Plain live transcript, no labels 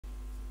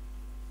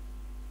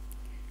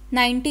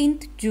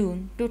19th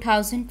June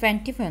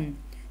 2021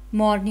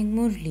 Morning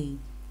Murli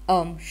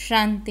Om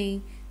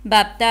Shanti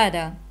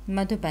BapDada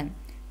Madhuban.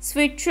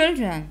 Sweet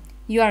children,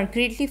 you are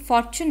greatly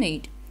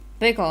fortunate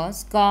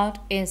because God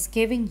is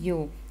giving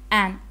you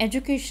an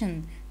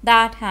education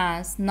that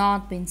has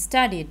not been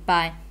studied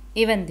by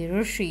even the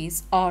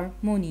rishis or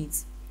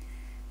munis.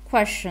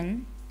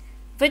 Question: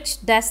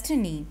 which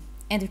destiny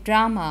in the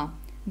drama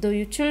do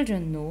you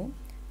children know,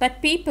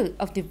 but people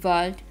of the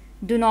world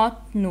do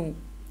not know?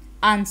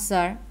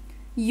 Answer: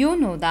 you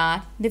know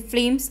that the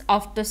flames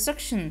of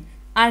destruction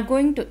are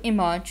going to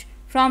emerge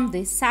from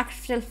the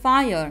sacrificial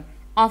fire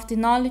of the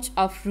knowledge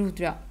of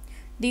Rudra.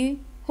 The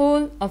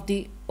whole of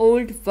the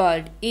old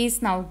world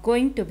is now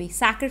going to be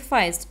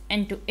sacrificed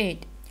into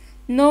it.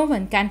 No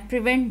one can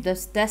prevent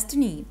this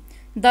destiny.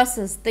 Thus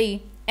is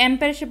the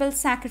imperishable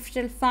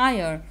sacrificial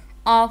fire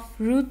of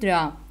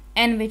Rudra,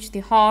 in which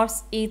the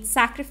horse is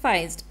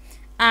sacrificed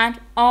and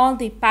all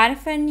the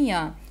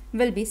paraphernalia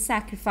will be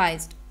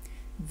sacrificed.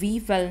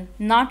 We will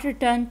not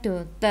return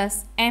to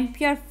this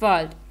impure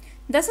world.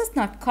 This is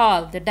not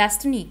called the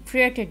destiny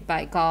created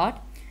by God,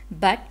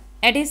 but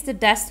it is the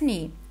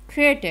destiny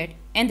created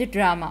in the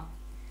drama.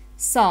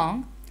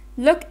 Song: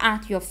 look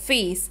at your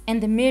face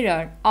in the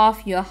mirror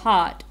of your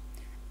heart.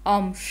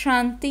 Om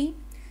Shanti.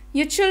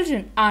 You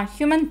children are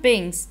human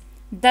beings.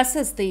 This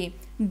is the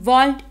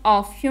world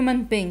of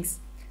human beings.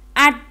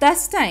 At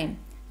this time,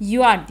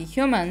 you are the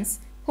humans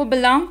who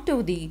belong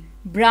to the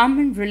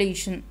Brahman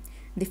religion.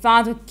 The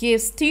Father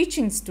gives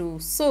teachings to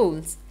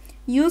souls.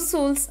 You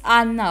souls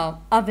are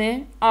now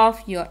aware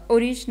of your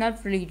original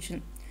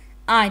religion.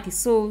 I, the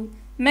soul,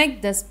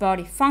 make this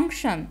body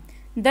function.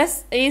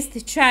 This is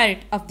the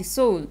chariot of the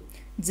soul,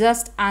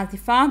 just as the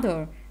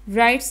Father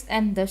rides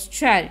in this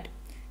chariot.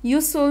 You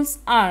souls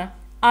are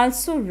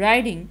also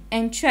riding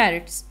in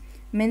chariots,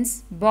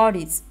 means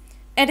bodies.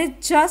 It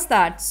is just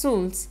that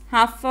souls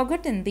have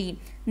forgotten the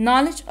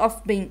knowledge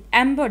of being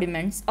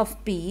embodiments of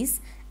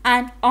peace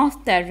and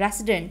of their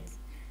residence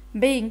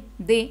being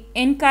the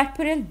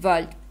incorporeal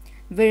world.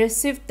 We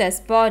receive these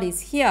bodies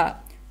here.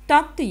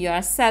 Talk to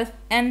yourself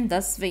in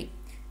this way.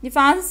 The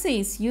Father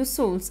says you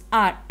souls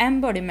are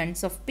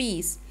embodiments of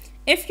peace.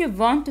 If you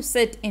want to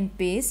sit in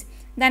peace,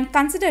 then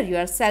consider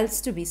yourselves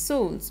to be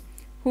souls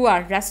who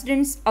are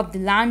residents of the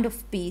land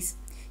of peace.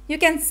 You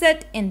can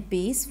sit in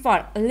peace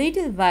for a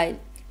little while.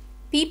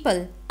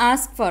 People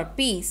ask for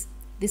peace.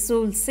 The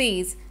soul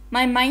says,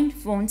 my mind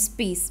wants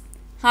peace.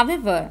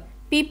 However,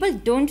 people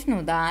don't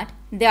know that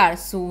they are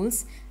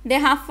souls. They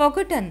have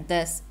forgotten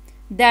this.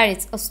 There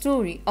is a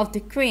story of the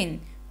queen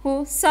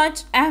who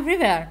searched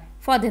everywhere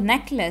for the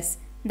necklace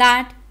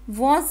that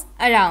was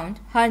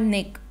around her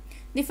neck.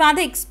 The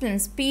Father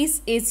explains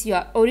peace is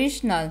your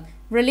original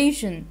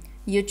religion.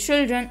 You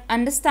children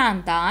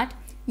understand that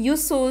you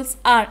souls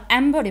are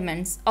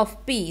embodiments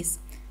of peace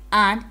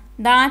and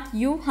that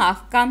you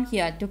have come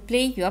here to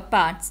play your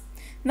parts.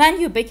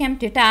 When you become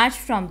detached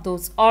from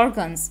those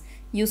organs,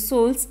 you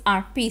souls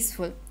are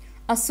peaceful.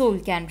 A soul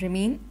can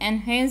remain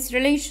in his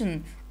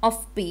relation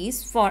of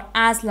peace for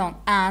as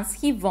long as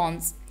he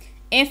wants.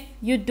 If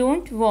you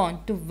don't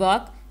want to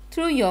work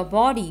through your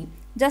body,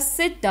 just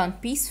sit down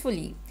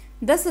peacefully.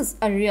 This is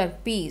a real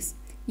peace.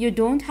 You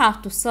don't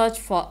have to search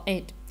for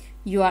it.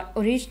 Your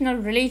original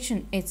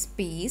religion is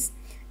peace.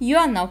 You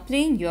are now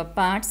playing your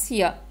parts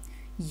here.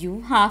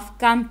 You have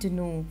come to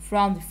know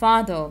from the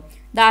Father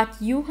that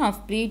you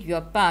have played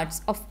your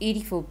parts of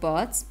 84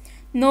 births.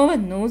 No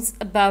one knows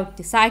about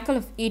the cycle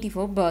of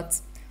 84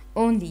 births.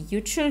 Only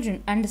you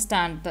children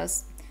understand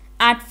this.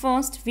 At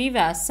first we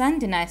were Sun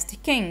Dynasty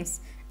kings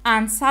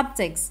and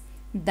subjects.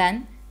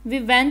 Then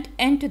we went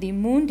into the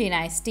Moon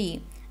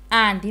Dynasty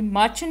and the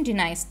Merchant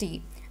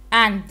Dynasty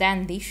and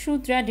then the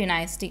Shudra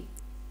Dynasty.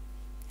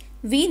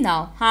 We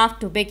now have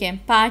to become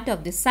part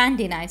of the Sun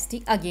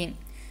Dynasty again.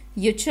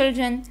 You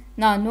children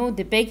now know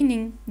the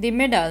beginning, the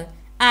middle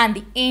and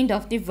the end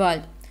of the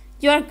world.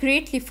 You are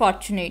greatly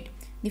fortunate.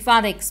 The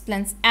Father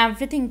explains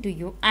everything to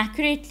you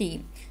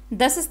accurately.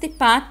 This is the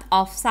path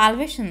of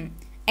salvation.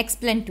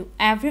 Explain to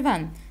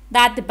everyone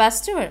that the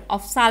bestower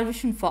of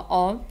salvation for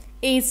all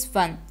is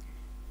one.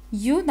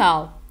 You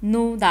now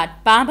know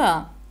that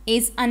Baba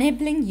is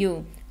enabling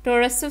you to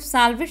receive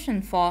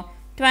salvation for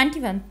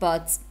 21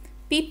 births.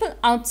 People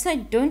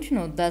outside don't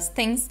know these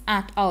things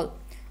at all.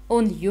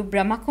 Only you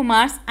Brahma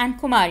Kumaris and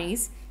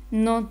Kumaris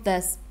know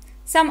this.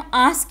 Some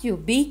ask you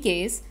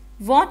BKs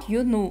what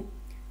you know.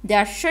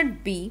 There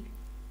should be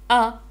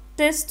a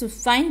test to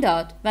find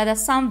out whether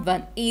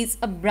someone is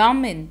a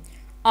Brahmin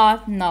or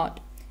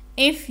not.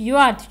 If you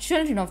are the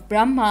children of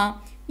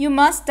Brahma, you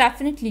must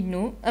definitely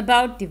know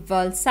about the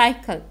world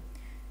cycle.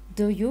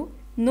 Do you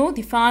know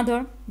the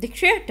Father, the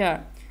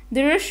Creator?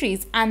 The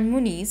rishis and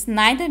munis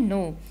neither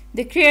know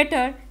the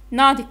Creator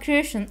nor the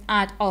creation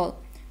at all.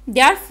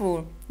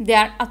 Therefore, they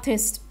are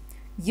atheists.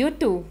 You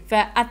too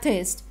were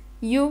atheists.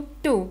 You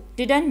too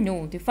didn't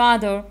know the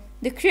Father,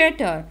 the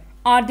Creator,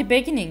 or the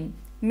beginning,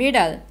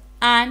 middle,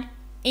 and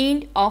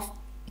end of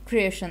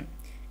creation.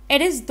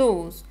 It is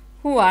those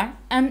who are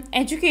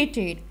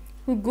uneducated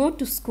who go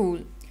to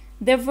school.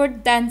 They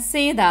would then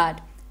say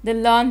that they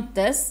learned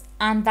this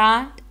and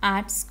that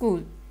at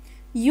school.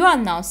 You are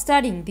now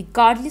studying the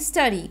godly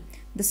study.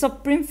 The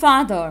Supreme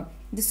Father,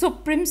 the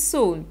Supreme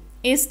Soul,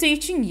 is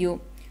teaching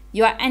you.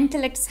 Your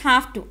intellects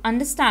have to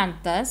understand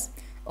this.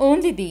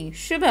 Only the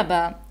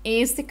shivbaba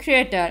is the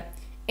creator.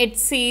 It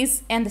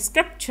says in the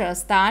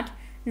scriptures that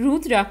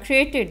Rudra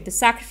created the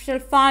sacrificial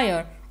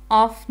fire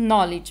of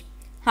knowledge.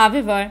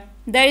 However,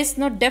 there is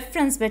no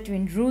difference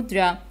between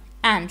Rudra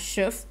and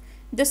Shiv,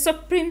 the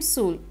Supreme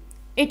Soul.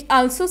 It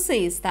also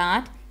says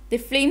that the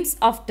flames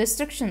of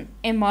destruction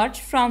emerge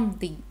from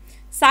the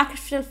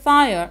sacrificial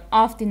fire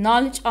of the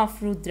knowledge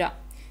of Rudra.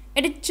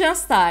 It is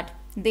just that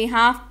they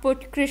have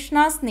put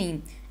Krishna's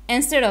name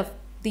instead of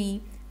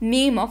the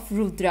name of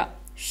Rudra,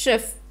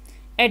 Shiv.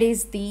 It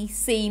is the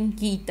same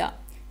Gita.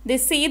 They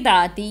say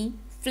that the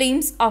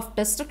flames of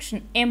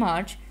destruction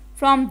emerge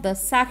from the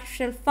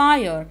sacrificial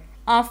fire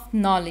of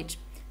knowledge.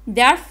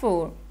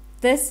 Therefore,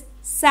 this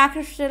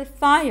sacrificial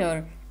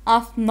fire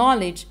of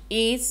knowledge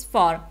is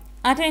for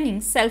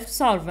attaining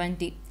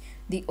self-sovereignty.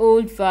 The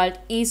old world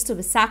is to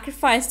be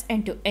sacrificed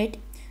into it.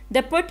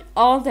 They put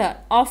all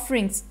their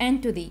offerings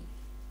into the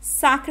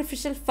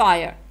sacrificial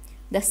fire.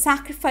 They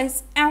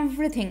sacrifice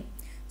everything.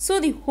 So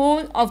the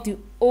whole of the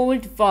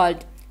old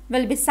world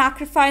will be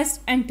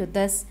sacrificed into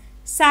this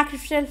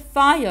sacrificial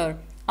fire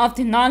of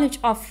the knowledge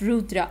of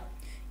Rudra.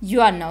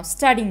 You are now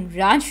studying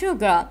Raj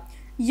Yoga.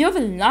 You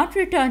will not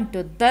return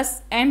to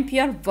this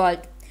impure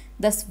world.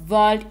 This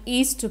world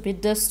is to be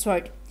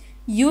destroyed.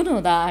 You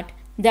know that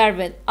there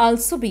will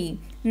also be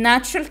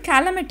natural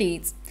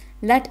calamities.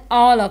 Let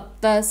all of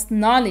this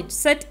knowledge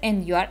sit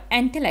in your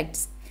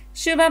intellects.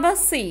 Shivbaba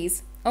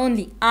says,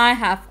 only I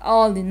have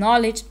all the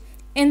knowledge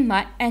in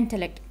my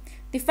intellect.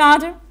 The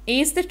Father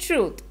is the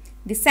truth,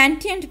 the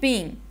sentient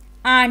being,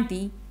 and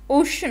the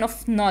ocean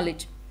of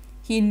knowledge.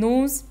 He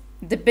knows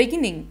the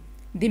beginning,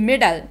 the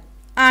middle,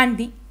 and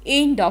the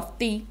end of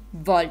the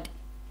world.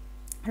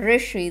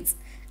 Rishis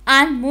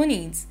and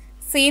Munis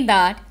say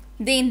that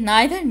they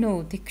neither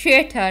know the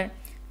Creator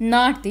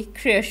nor the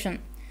creation.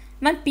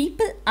 When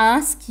people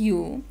ask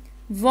you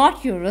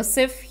what you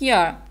receive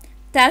here,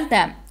 tell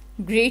them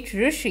great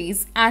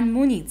Rishis and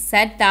Munis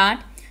said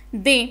that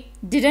they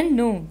didn't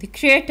know the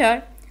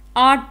Creator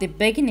or the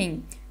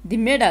beginning, the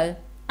middle,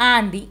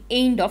 and the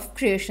end of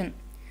creation.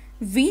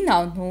 We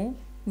now know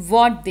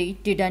what they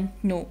didn't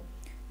know.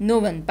 No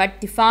one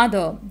but the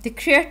Father, the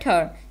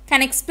Creator,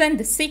 can explain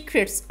the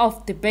secrets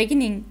of the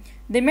beginning,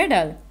 the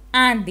middle,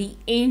 and the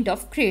end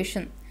of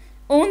creation.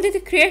 Only the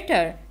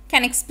Creator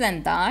can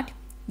explain that.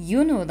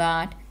 You know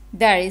that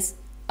there is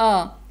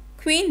a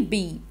queen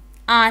bee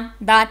and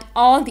that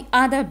all the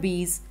other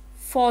bees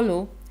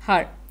follow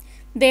her.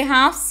 They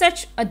have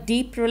such a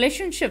deep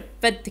relationship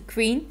with the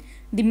queen,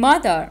 the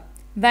mother.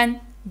 When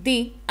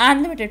the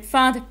unlimited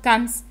Father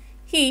comes,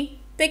 he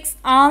takes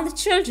all the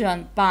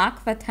children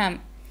back with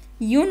him.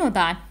 You know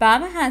that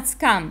Baba has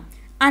come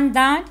and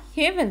that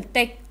he will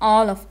take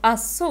all of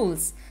us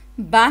souls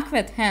back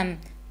with him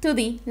to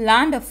the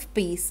land of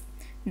peace.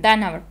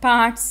 Then our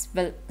parts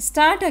will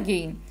start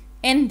again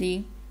in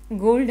the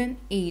golden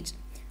age.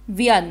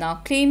 We are now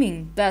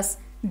claiming this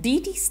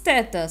deity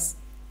status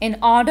in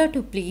order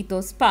to play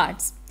those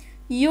parts.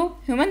 You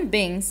human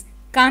beings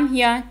come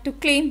here to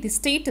claim the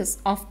status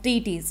of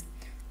deities.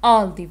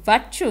 All the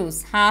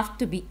virtues have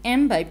to be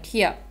imbibed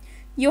here.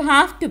 You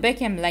have to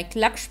become like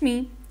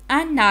Lakshmi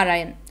and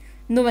Narayan.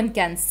 No one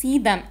can see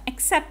them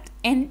except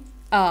in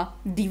a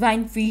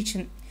divine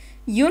vision.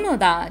 You know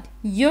that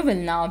you will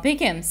now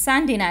become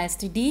Sun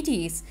dynasty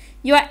deities.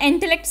 Your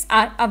intellects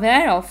are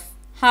aware of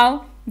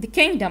how the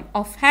kingdom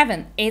of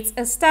heaven is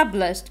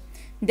established.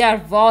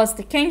 There was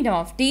the kingdom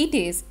of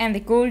deities in the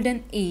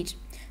golden age.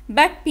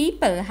 But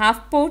people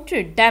have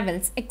portrayed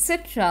devils,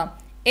 etc.,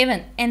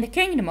 even in the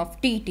kingdom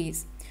of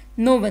deities.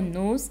 No one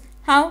knows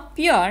how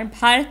pure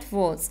Bharat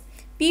was.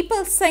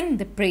 People sing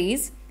the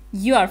praise.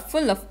 You are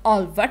full of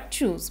all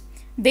virtues.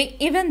 They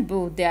even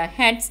bow their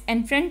heads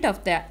in front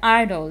of their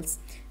idols.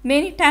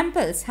 Many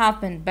temples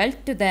have been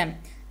built to them,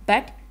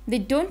 but they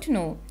don't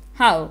know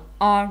how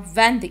or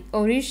when the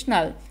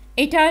original,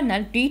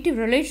 eternal deity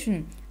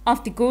relation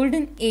of the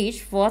golden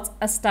age was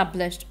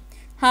established.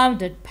 How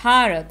did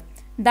Bharat,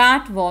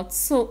 that was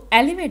so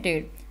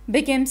elevated,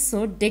 became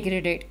so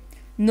degraded?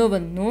 No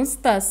one knows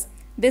this.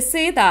 They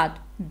say that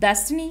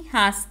destiny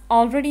has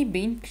already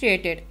been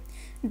created.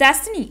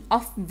 Destiny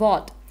of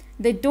what?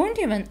 They don't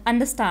even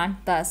understand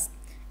this.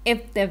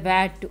 If they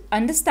were to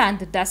understand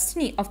the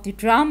destiny of the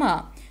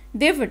drama,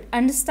 they would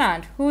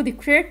understand who the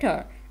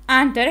creator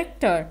and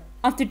director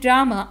of the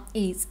drama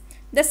is.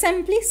 They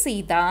simply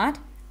see that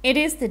it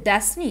is the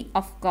destiny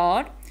of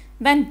God.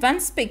 When one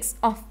speaks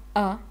of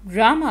a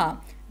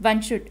drama,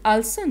 one should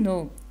also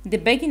know the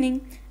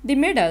beginning, the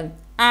middle,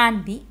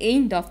 and the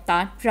end of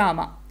that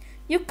drama.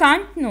 You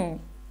can't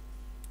know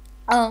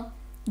a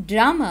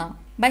drama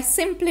by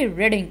simply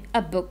reading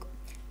a book.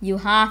 You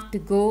have to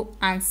go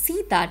and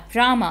see that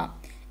drama.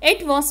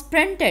 It was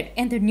printed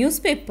in the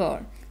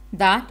newspaper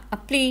that a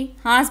play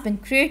has been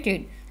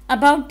created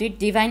about the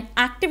divine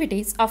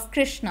activities of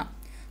Krishna.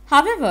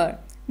 However,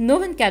 no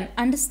one can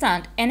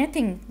understand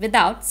anything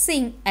without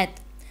seeing it.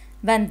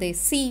 When they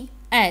see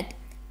it,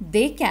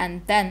 they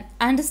can then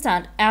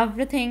understand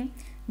everything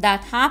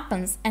that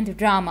happens in the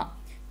drama.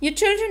 Your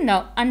children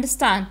now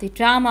understand the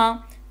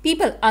drama.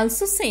 People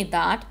also say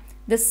that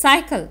the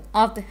cycle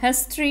of the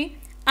history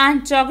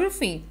and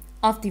geography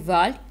of the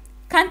world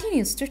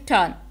continues to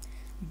turn.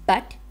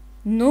 But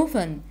no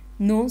one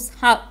knows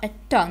how it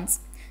turns.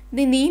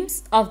 The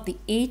names of the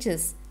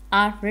ages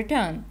are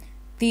written: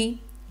 the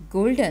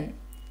golden,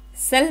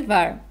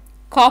 silver,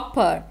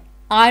 copper,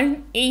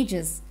 iron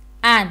ages,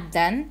 and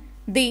then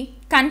the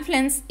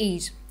confluence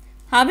age.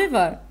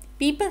 However,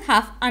 people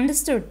have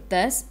understood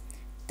this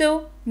to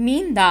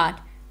mean that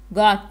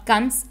God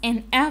comes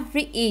in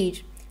every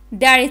age.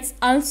 There is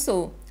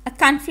also a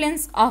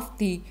confluence of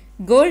the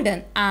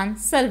golden and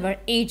silver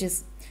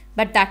ages,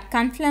 but that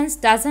confluence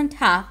doesn't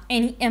have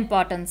any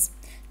importance.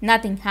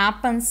 Nothing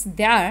happens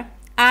there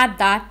at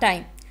that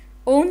time.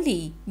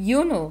 Only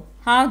you know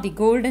how the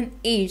golden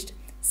aged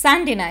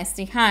Sun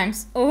dynasty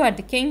hands over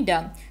the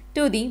kingdom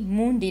to the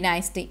Moon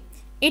dynasty.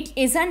 It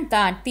isn't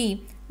that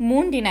the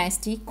Moon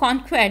dynasty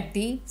conquered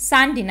the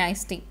Sun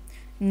dynasty.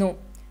 No,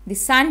 the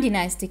Sun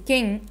dynasty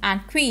king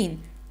and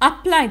queen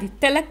apply the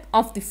tilak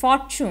of the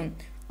fortune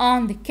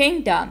on the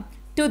kingdom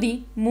to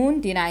the Moon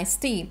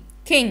dynasty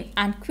king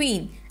and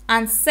queen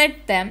and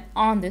set them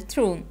on the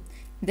throne.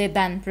 They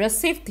then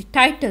received the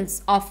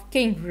titles of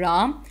King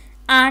Ram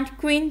and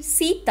Queen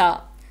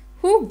Sita.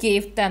 Who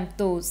gave them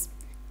those?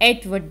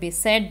 It would be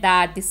said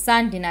that the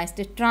Sun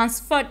dynasty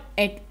transferred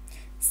it,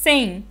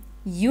 saying,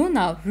 "You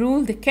now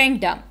rule the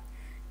kingdom."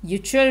 You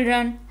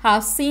children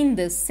have seen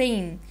this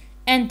scene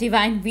in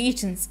divine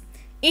visions.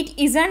 It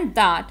isn't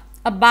that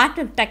a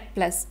battle took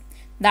place.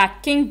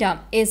 That kingdom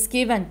is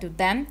given to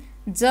them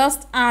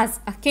just as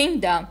a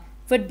kingdom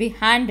would be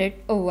handed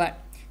over.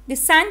 The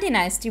Sun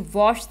dynasty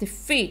washed the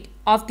feet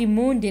of the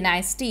Moon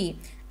dynasty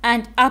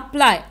and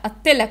apply a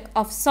tilak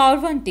of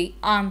sovereignty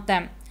on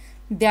them.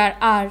 There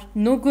are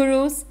no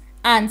gurus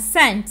and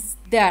saints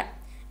there.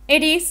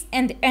 It is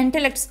in the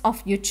intellects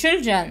of your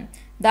children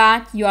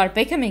that you are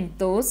becoming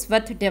those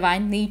with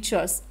divine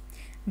natures.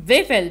 We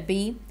will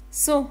be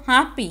so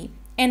happy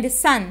in the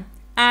Sun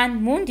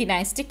and Moon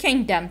dynasty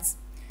kingdoms.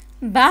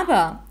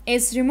 Baba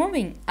is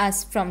removing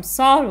us from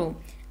sorrow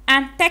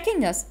and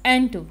taking us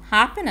into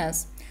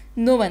happiness.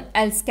 No one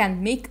else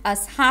can make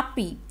us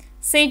happy.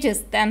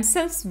 Sages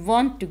themselves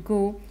want to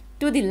go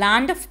to the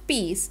land of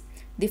peace.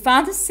 The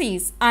Father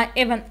says, "I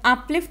even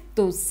uplift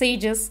those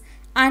sages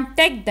and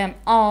take them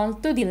all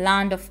to the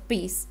land of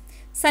peace."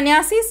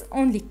 Sannyasis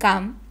only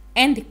come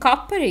in the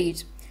copper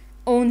age.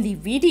 Only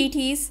we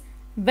deities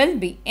will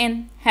be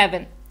in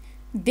heaven.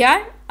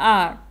 There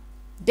are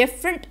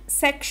different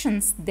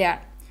sections there.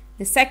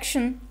 The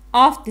section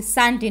of the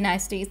Sun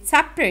dynasty is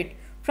separate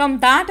from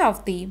that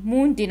of the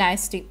Moon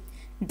dynasty.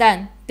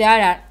 Then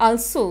there are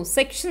also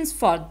sections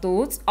for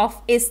those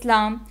of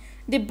Islam,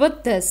 the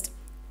Buddhist,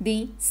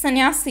 the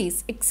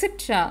Sannyasis,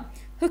 etc.,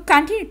 who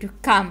continue to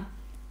come.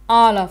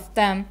 All of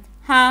them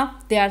have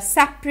their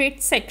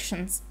separate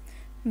sections.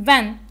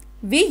 When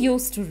we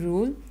used to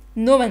rule,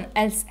 no one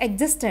else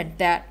existed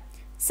there.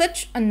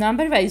 Such a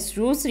number-wise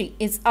rosary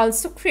is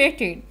also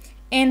created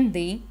in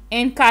the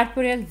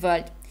incorporeal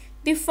world.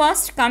 The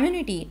first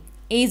community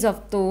is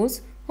of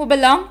those who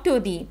belong to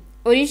the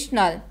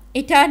original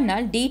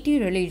eternal deity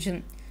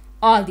religion.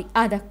 All the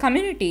other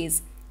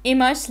communities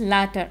emerge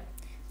later.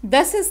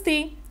 This is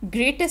the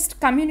greatest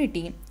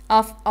community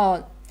of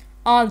all.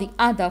 All the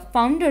other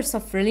founders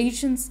of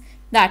religions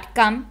that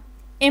come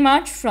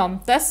emerge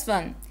from this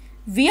one.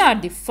 We are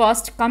the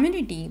first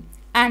community,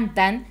 and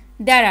then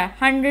there are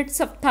hundreds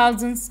of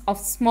thousands of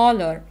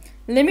smaller,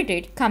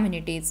 limited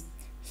communities.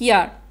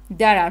 Here,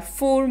 there are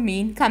 4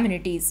 main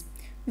communities.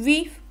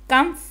 We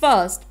come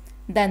first,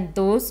 then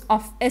those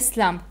of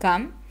Islam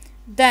come,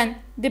 then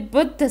the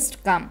Buddhists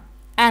come,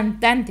 and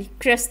then the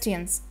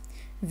Christians.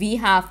 We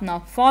have now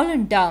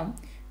fallen down.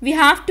 We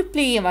have to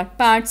play our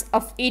parts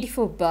of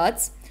 84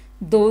 births.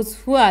 Those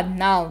who are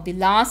now the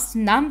last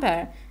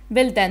number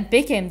will then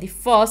become the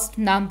first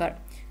number.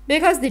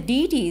 Because the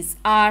deities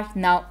are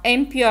now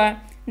impure,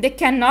 they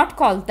cannot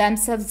call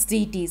themselves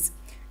deities.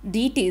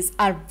 Deities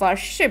are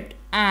worshipped,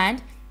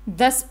 and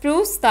thus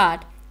proves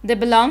that they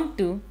belong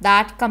to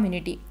that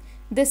community.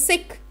 The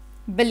Sikh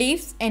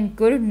believes in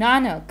Guru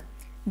Nanak.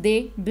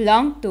 They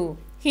belong to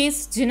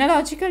his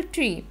genealogical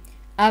tree.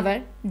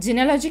 Our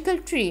genealogical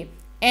tree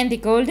in the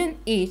golden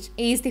age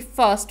is the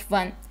first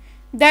one.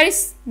 There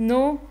is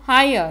no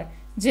higher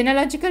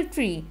genealogical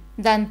tree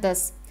than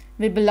this.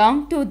 We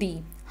belong to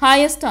the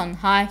highest on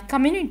high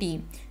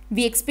community.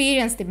 We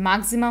experience the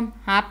maximum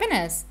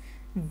happiness.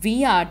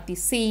 We are the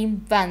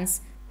same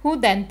ones who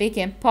then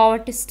became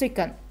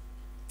poverty-stricken.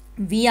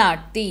 We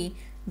are the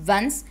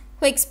ones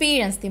who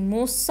experience the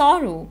most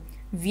sorrow.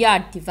 We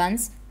are the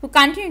ones who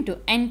continue to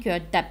incur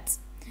debts.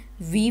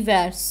 We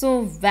were so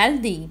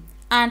wealthy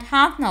and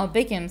have now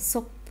become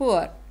so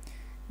poor.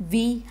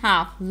 We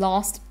have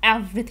lost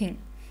everything.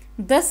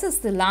 This is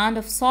the land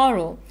of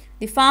sorrow.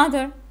 The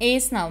Father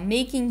is now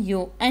making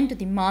you into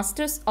the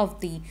masters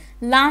of the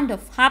land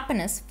of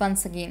happiness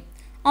once again.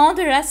 All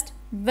the rest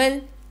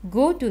will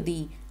go to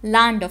the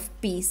land of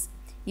peace.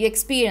 You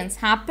experience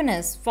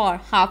happiness for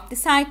half the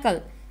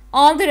cycle.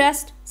 All the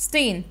rest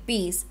stay in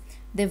peace.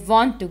 They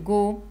want to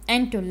go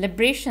into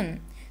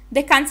liberation.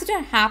 They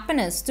consider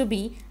happiness to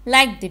be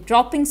like the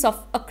droppings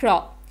of a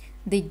crop.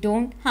 They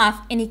don't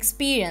have any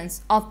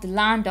experience of the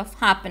land of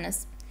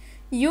happiness.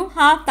 You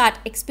have that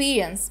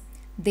experience.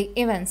 They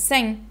even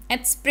sing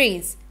its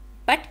praise.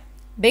 But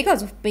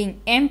because of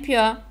being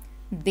impure,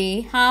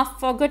 they have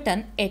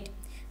forgotten it.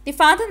 The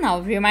Father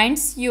now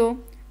reminds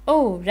you,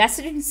 O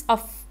residents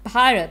of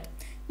Bharat,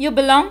 you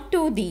belong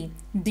to the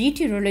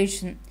deity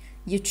religion.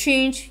 You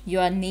change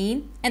your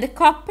name and the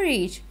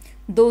corporate.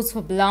 Those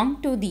who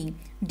belong to the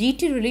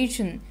deity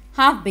religion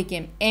have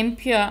become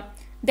impure.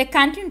 They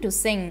continue to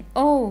sing,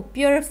 "Oh,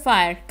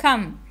 purifier,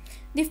 come."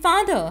 The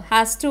Father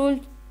has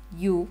told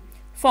you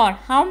for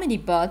how many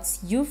births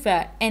you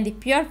were in the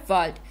pure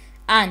world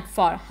and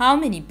for how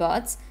many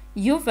births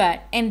you were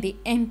in the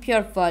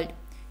impure world.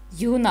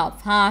 You now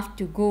have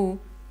to go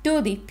to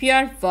the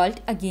pure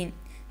world again.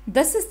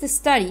 This is the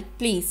study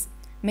place,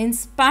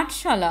 means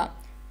Patshala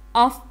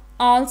of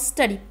all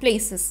study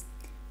places.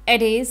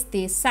 It is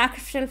the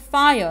sacrificial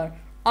fire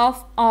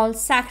of all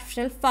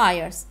sacrificial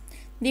fires.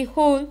 The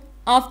whole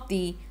of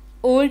the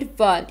old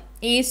world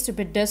is to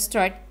be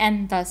destroyed,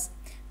 and thus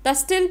the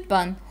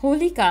stillborn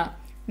Holika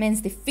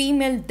means the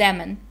female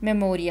demon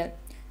memorial.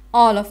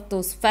 All of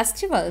those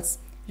festivals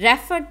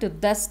refer to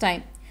this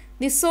time.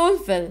 The soul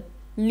will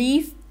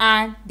leave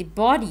and the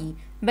body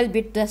will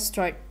be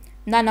destroyed.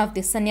 None of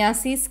the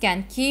sannyasis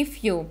can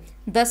give you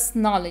this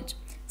knowledge.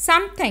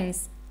 Some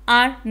things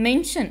are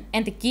mentioned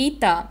in the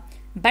Gita,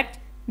 but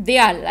they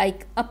are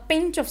like a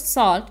pinch of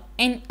salt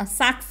in a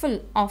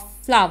sackful of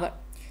flour.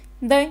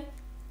 The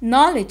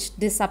knowledge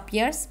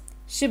disappears.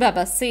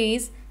 Shivbaba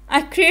says,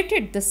 I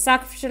created the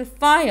sacrificial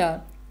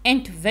fire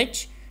into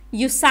which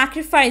you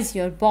sacrifice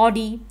your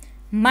body,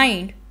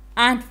 mind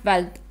and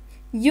wealth.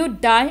 You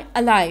die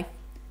alive.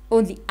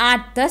 Only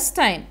at this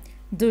time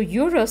do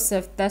you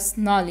receive this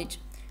knowledge.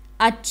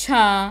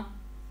 Acha.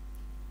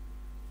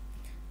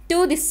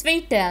 To the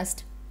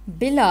sweetest,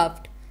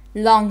 beloved,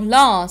 long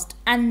lost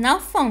and now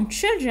found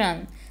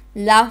children,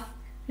 love,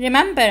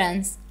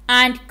 remembrance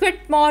and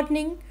good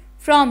morning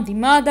from the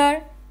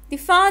mother, the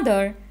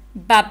father,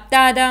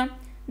 BapDada.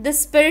 The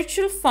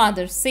spiritual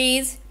father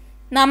says,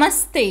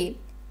 Namaste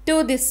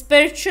to the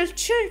spiritual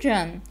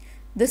children.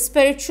 The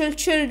spiritual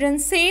children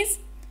says,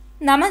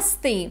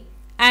 Namaste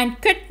and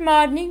good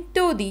morning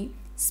to the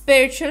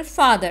spiritual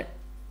father.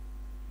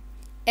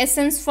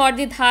 Essence for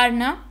the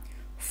dharana.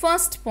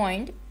 First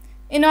point,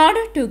 in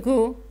order to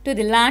go to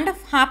the land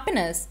of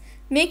happiness,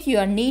 make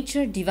your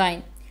nature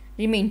divine.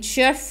 Remain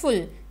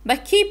cheerful by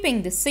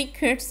keeping the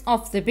secrets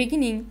of the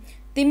beginning,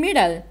 the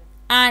middle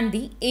and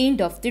the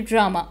end of the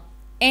drama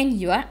in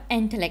your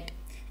intellect.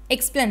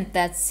 Explain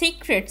the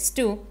secrets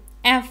to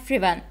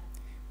everyone.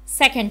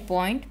 Second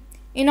point,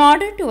 in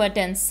order to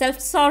attain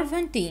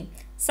self-sovereignty,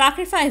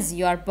 sacrifice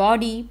your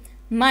body,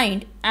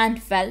 mind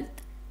and wealth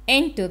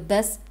into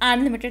this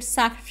unlimited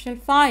sacrificial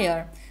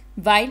fire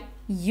while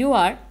you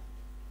are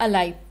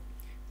alive.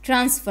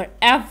 Transfer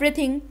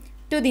everything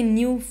to the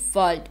new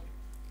world.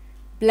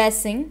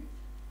 Blessing.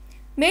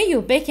 May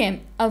you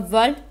become a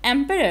world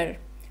emperor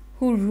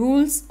who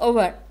rules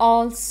over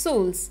all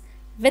souls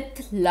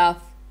with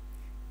love.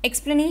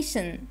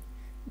 Explanation.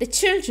 The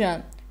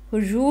children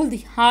who rule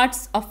the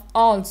hearts of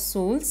all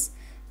souls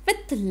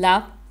with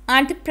love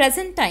at the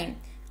present time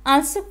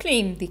also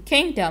claim the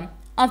kingdom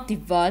of the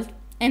world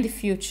in the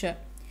future.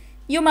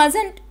 You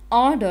mustn't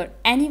order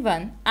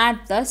anyone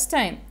at this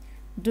time.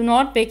 Do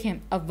not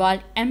become a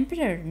world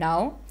emperor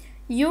now.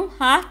 You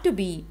have to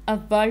be a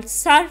world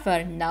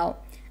server now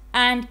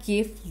and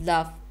give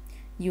love.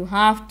 You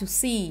have to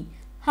see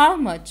how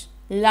much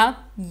love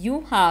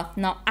you have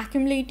now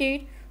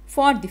accumulated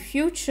for the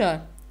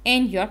future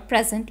in your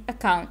present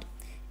account.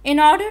 In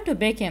order to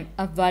become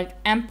a world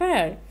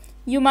emperor,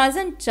 you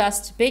mustn't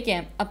just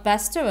become a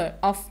bestower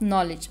of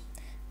knowledge,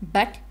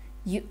 but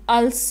you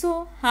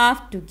also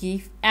have to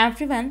give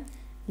everyone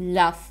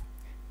love.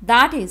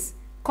 That is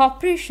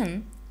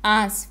cooperation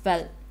as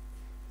well.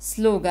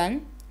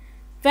 Slogan.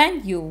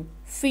 When you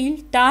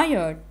feel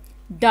tired,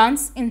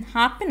 dance in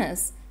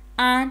happiness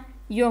and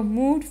your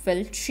mood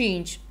will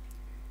change.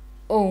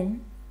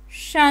 Om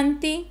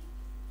Shanti